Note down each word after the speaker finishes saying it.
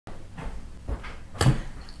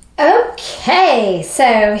Okay,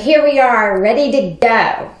 so here we are, ready to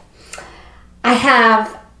go. I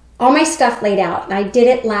have all my stuff laid out, and I did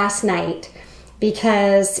it last night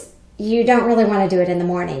because you don't really want to do it in the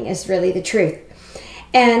morning, is really the truth.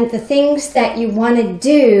 And the things that you want to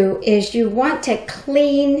do is you want to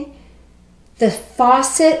clean the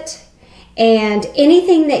faucet and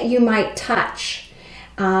anything that you might touch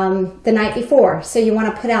the night before. So you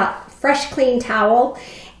want to put out fresh, clean towel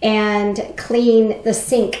and clean the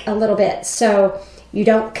sink a little bit so you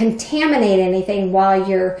don't contaminate anything while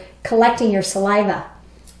you're collecting your saliva.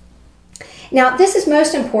 Now, this is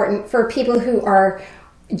most important for people who are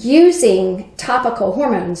using topical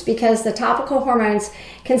hormones, because the topical hormones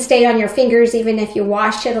can stay on your fingers even if you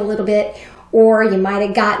wash it a little bit, or you might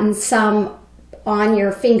have gotten some on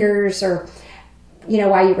your fingers, or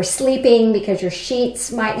while you were sleeping, because your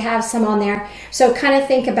sheets might have some on there. So kind of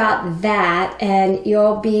think about that, and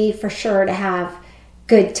you'll be for sure to have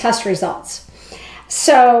good test results.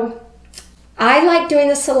 So I like doing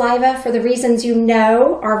the saliva for the reasons you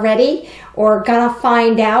know already, or gonna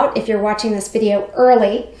find out if you're watching this video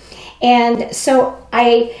early. And so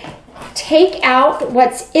I take out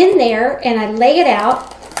what's in there and I lay it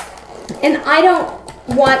out, and I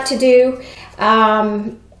don't want to do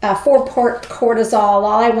 4-part cortisol.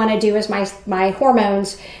 All I want to do is my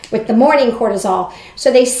hormones with the morning cortisol.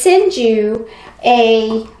 So they send you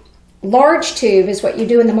a large tube is what you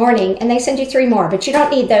do in the morning, and they send you 3 more, but you don't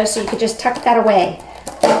need those, so you could just tuck that away.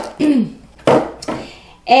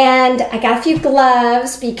 And I got a few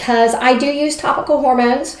gloves because I do use topical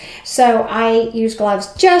hormones, so I use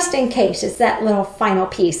gloves just in case. It's that little final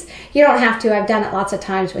piece. You don't have to. I've done it lots of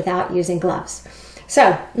times without using gloves.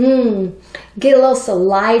 So, get a little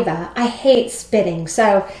saliva. I hate spitting,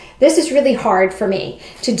 so this is really hard for me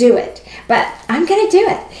to do it, but I'm going to do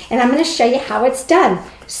it, and I'm going to show you how it's done.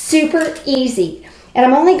 Super easy. And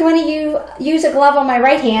I'm only going to use a glove on my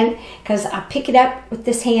right hand because I pick it up with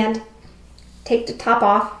this hand, take the top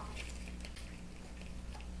off,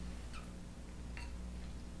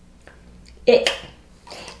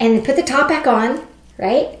 and put the top back on,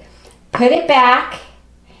 right? Put it back,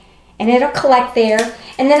 and it'll collect there.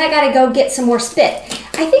 And then I got to go get some more spit.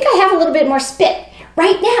 I think I have a little bit more spit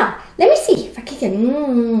right now. Let me see if I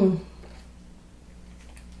can.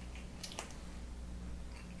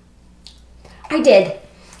 I did.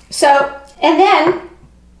 So, and then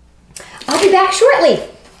I'll be back shortly.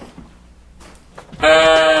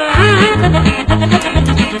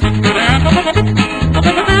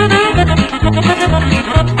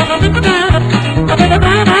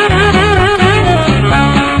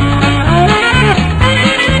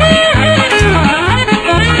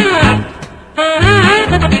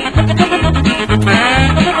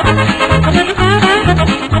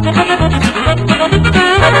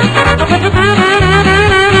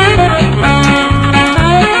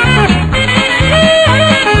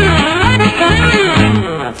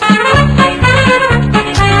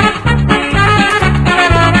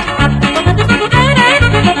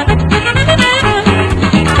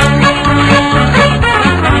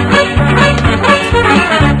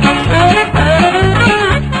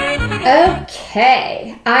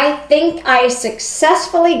 Okay, I think I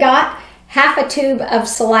successfully got half a tube of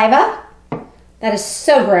saliva. That is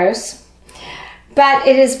so gross, but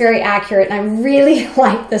it is very accurate, and I really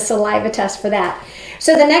like the saliva test for that.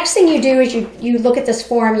 So the next thing you do is you look at this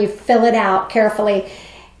form, you fill it out carefully.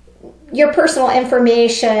 Your personal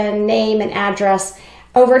information, name and address.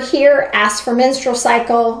 Over here, ask for menstrual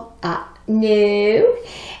cycle. No.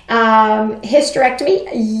 Hysterectomy,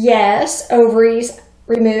 yes. Ovaries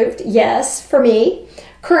removed, yes, for me.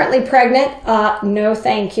 Currently pregnant, no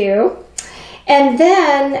thank you. And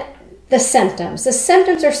then the symptoms. The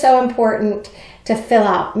symptoms are so important to fill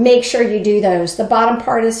out. Make sure you do those. The bottom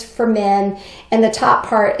part is for men, and the top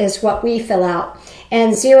part is what we fill out.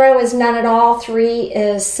 And 0 is none at all, 3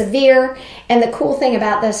 is severe. And the cool thing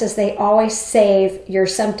about this is they always save your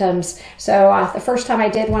symptoms. So the first time I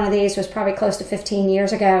did one of these was probably close to 15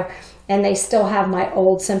 years ago, and they still have my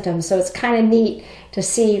old symptoms. So it's kind of neat to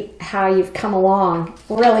see how you've come along.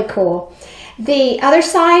 Really cool. The other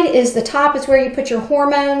side is the top is where you put your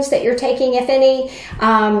hormones that you're taking, if any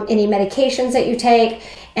medications that you take,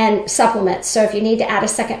 and supplements. So if you need to add a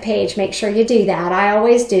second page, make sure you do that. I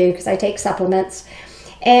always do because I take supplements.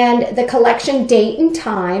 And the collection date and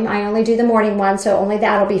time, I only do the morning one, so only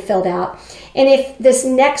that'll be filled out. And if this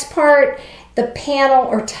next part, the panel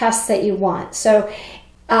or tests that you want. So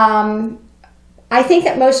I think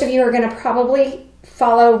that most of you are going to probably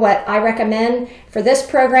follow what I recommend for this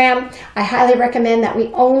program, I highly recommend that we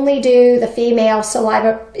only do the female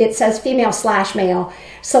saliva, it says female/male,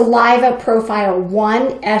 saliva profile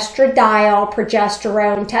 1, estradiol,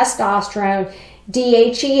 progesterone, testosterone,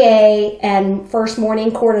 DHEA, and first morning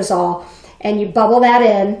cortisol. And you bubble that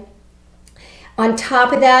in. On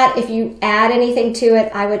top of that, if you add anything to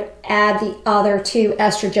it, I would add the other 2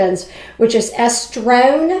 estrogens, which is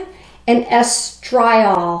estrone and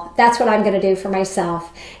estriol. That's what I'm going to do for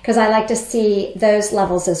myself because I like to see those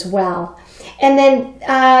levels as well. And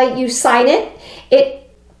then you sign it. It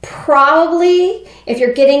probably, if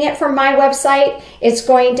you're getting it from my website, it's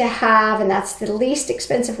going to have, and that's the least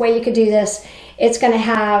expensive way you could do this, it's going to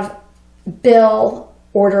have bill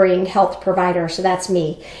ordering health provider. So that's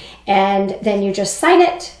me. And then you just sign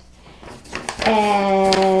it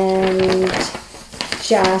and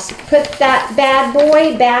just put that bad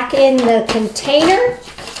boy back in the container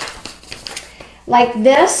like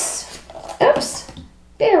this. Oops,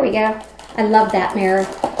 there we go. I love that mirror.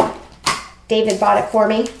 David bought it for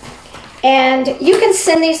me. And you can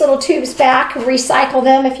send these little tubes back, recycle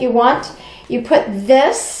them if you want. You put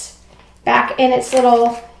this back in its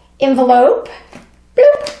little envelope.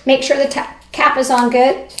 Bloop. Make sure the cap is on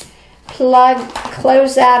good.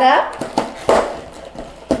 Close that up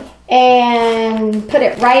and put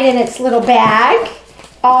it right in its little bag.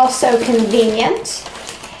 Also convenient.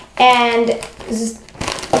 And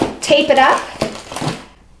tape it up.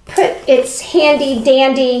 Put its handy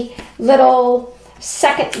dandy little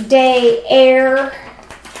second day air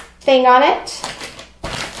thing on it.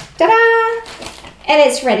 Ta-da! And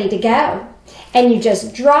it's ready to go. And you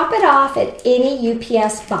just drop it off at any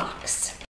UPS box.